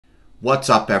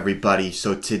What's up, everybody?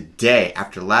 So today,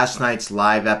 after last night's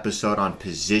live episode on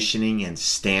positioning and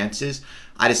stances,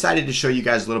 I decided to show you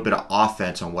guys a little bit of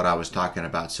offense on what I was talking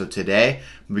about. So today,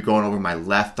 we'll be going over my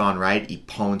left on right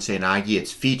Ippon Seoi Nage.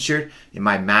 It's featured in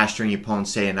my Mastering Ippon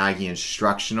Seoi Nage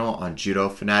instructional on Judo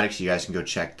Fanatics. You guys can go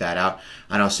check that out.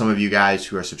 I know some of you guys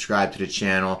who are subscribed to the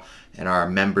channel and are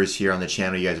members here on the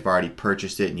channel, you guys have already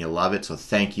purchased it and you love it, so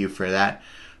thank you for that.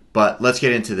 But let's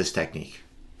get into this technique.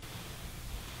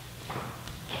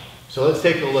 So let's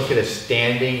take a look at a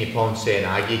standing Ippon Seoi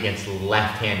Nage against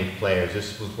left-handed players.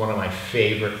 This was one of my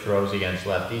favorite throws against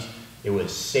lefties. It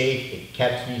was safe, it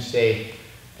kept me safe,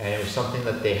 and it was something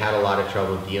that they had a lot of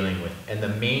trouble dealing with. And the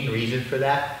main reason for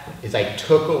that is I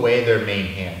took away their main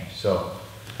hand. So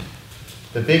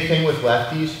the big thing with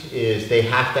lefties is they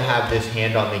have to have this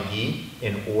hand on the gi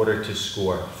in order to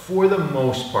score. For the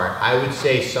most part, I would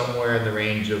say somewhere in the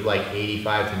range of like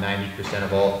 85 to 90%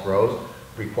 of all throws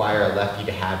require a lefty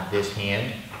to have this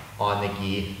hand on the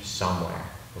gi somewhere,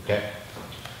 okay?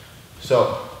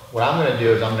 So what I'm gonna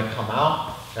do is I'm gonna come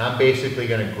out and I'm basically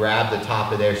gonna grab the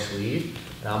top of their sleeve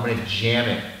and I'm gonna jam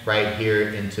it right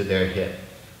here into their hip,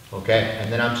 okay?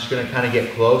 And then I'm just gonna kind of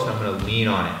get close and I'm gonna lean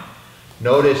on it.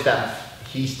 Notice that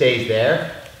he stays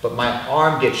there, but my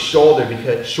arm gets shorter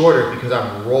because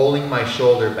I'm rolling my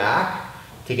shoulder back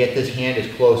to get this hand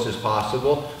as close as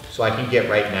possible so I can get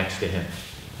right next to him,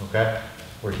 okay?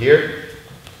 We're here,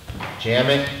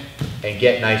 jam it, and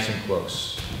get nice and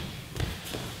close.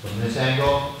 From this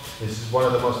angle, this is one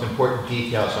of the most important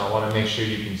details, so I want to make sure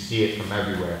you can see it from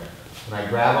everywhere. When I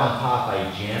grab on top, I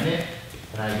jam it,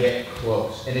 and I get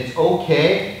close. And it's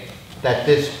okay that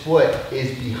this foot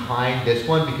is behind this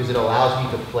one because it allows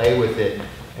me to play with it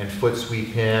and foot sweep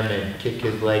him and kick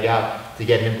his leg out to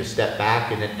get him to step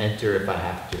back and then enter if I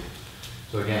have to.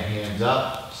 So again, hands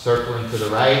up, circling to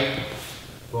the right.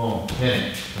 Boom,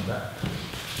 pin it, come back.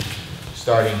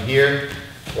 Starting here,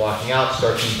 walking out,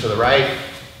 circling to the right,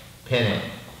 pin it.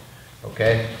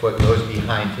 Okay, foot goes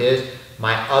behind his.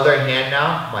 My other hand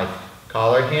now, my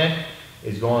collar hand,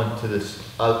 is going to this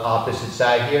opposite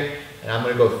side here, and I'm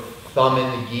gonna go thumb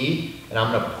in the gi, and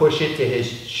I'm gonna push it to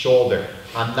his shoulder.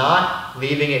 I'm not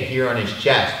leaving it here on his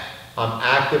chest. I'm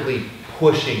actively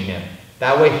pushing him.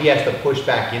 That way he has to push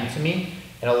back into me,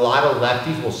 and a lot of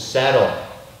lefties will settle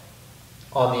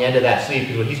on the end of that sleeve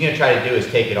because what he's going to try to do is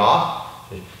take it off.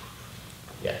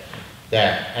 Yeah,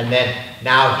 there. And then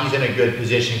now he's in a good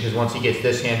position because once he gets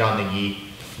this hand on the gi,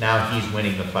 now he's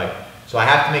winning the fight. So I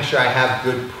have to make sure I have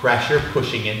good pressure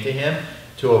pushing into him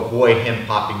to avoid him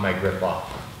popping my grip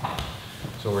off.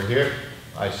 So we're here.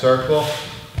 I circle.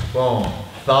 Boom.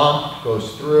 Thumb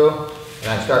goes through and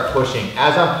I start pushing.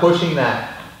 As I'm pushing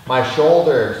that, my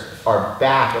shoulders are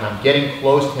back and I'm getting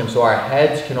close to him so our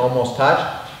heads can almost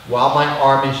touch while my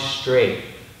arm is straight.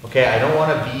 Okay, I don't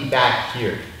want to be back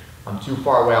here. I'm too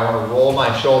far away. I want to roll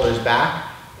my shoulders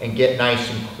back and get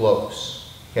nice and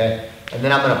close. Okay, and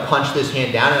then I'm going to punch this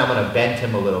hand down and I'm going to bend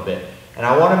him a little bit. And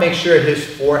I want to make sure his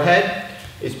forehead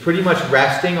is pretty much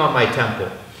resting on my temple.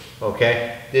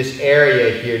 Okay, this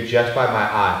area here just by my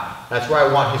eye. That's where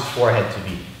I want his forehead to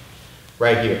be.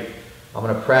 Right here. I'm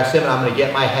going to press him and I'm going to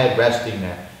get my head resting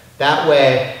there. That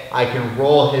way I can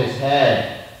roll his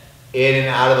head in and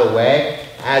out of the way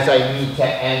as I need to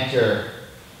enter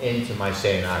into my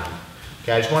Seoi Nage.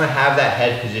 Okay, I just want to have that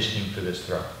head positioning for this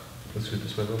throw. Let's scoot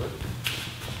this way a little bit.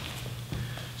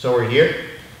 So we're here.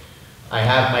 I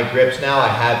have my grips now. I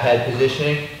have head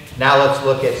positioning. Now let's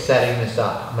look at setting this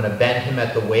up. I'm going to bend him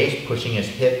at the waist, pushing his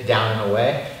hip down and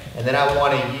away. And then I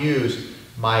want to use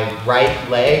my right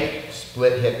leg,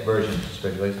 split hip version.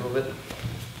 Spread your legs a little bit.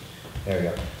 There we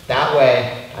go. That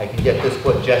way I can get this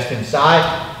foot just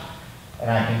inside and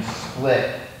I can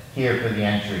split here for the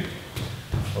entry,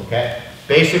 okay?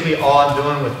 Basically all I'm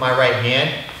doing with my right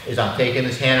hand is I'm taking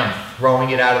this hand, I'm throwing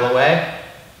it out of the way,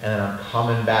 and then I'm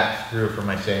coming back through for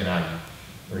my Seoi Nage.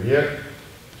 We're here,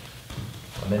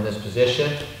 I'm in this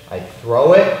position, I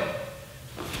throw it,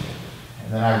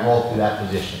 and then I roll through that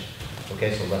position.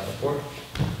 Okay, so left and forward,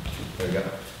 there we go.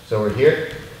 So we're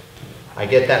here, I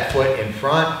get that foot in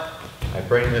front, I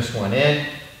bring this one in,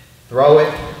 throw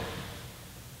it,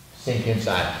 sink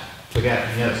inside. Look at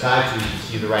it from the other side so you can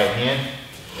see the right hand.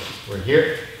 We're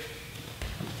here.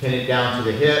 Pin it down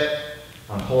to the hip.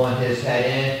 I'm pulling his head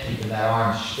in, keeping that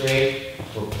arm straight.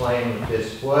 We're playing with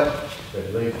this foot.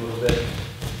 Spread your legs a little bit.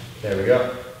 There we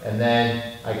go. And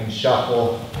then I can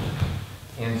shuffle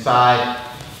inside,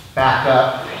 back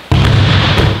up,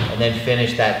 and then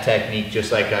finish that technique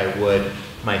just like I would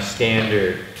my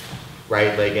standard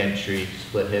right leg entry,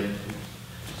 split hip,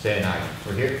 Seoi Nage.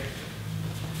 We're here.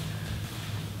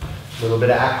 A little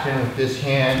bit of action with this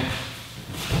hand.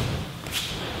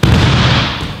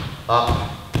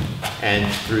 up,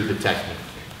 and through the technique,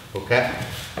 okay?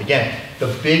 Again, the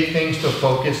big things to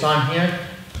focus on here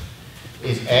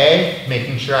is A,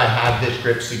 making sure I have this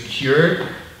grip secured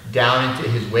down into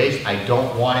his waist. I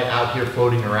don't want it out here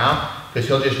floating around because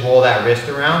he'll just roll that wrist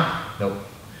around. Nope.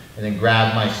 And then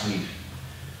grab my sleeve.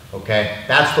 Okay?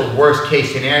 That's the worst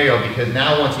case scenario because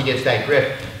now once he gets that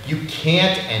grip, you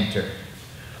can't enter.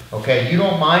 Okay? You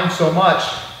don't mind so much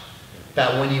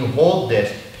that when you hold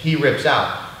this, he rips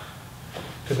out.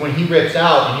 Because when he rips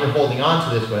out and you're holding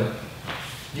on to this one,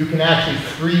 you can actually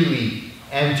freely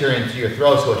enter into your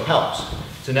throw, so it helps.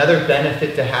 It's another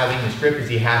benefit to having this grip is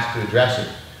he has to address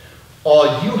it.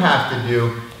 All you have to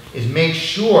do is make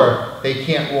sure they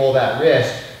can't roll that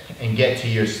wrist and get to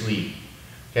your sleeve,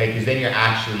 okay? Because then you're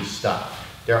actually stuck.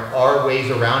 There are ways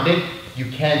around it. You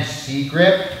can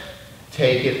C-grip,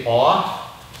 take it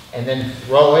off, and then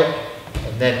throw it,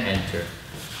 and then enter.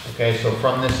 Okay, so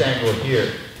from this angle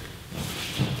here,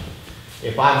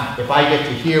 if I get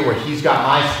to here where he's got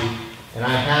my sleeve, and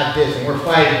I have this, and we're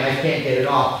fighting, and I can't get it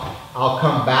off, I'll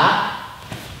come back,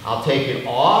 I'll take it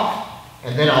off,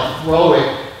 and then I'll throw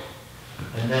it,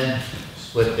 and then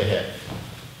split the hip.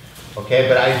 Okay,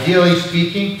 but ideally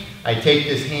speaking, I take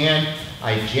this hand,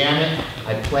 I jam it,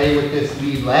 I play with this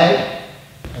lead leg,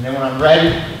 and then when I'm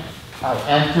ready, I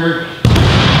enter,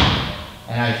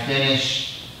 and I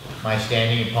finish my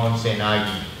standing Ippon Seoi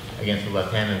Nage against the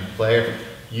left-handed player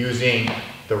using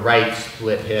the right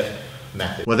split hip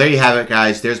method. Well, there you have it,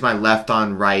 guys. There's my left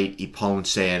on right Ippon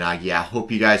Seoi Nage. I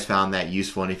hope you guys found that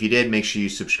useful, and if you did, make sure you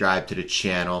subscribe to the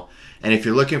channel. And if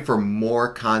you're looking for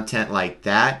more content like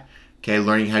that, okay,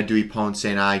 learning how to do Ippon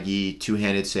Seoi Nage,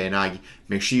 two-handed Seoi Nage,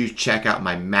 make sure you check out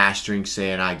my Mastering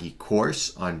Seoi Nage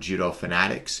course on Judo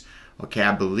Fanatics. Okay,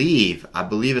 I believe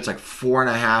it's like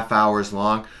 4.5 hours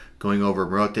long, going over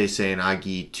Morote Seoi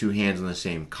Nage, two hands on the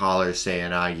same collar Seoi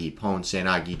Nage, Ippon Seoi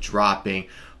Nage, dropping,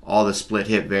 all the split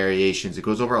hip variations. It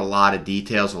goes over a lot of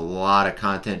details, a lot of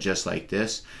content just like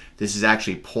this. This is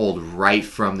actually pulled right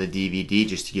from the DVD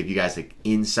just to give you guys an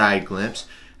inside glimpse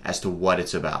as to what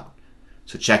it's about.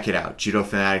 So check it out,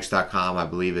 judofanatics.com. I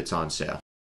believe it's on sale.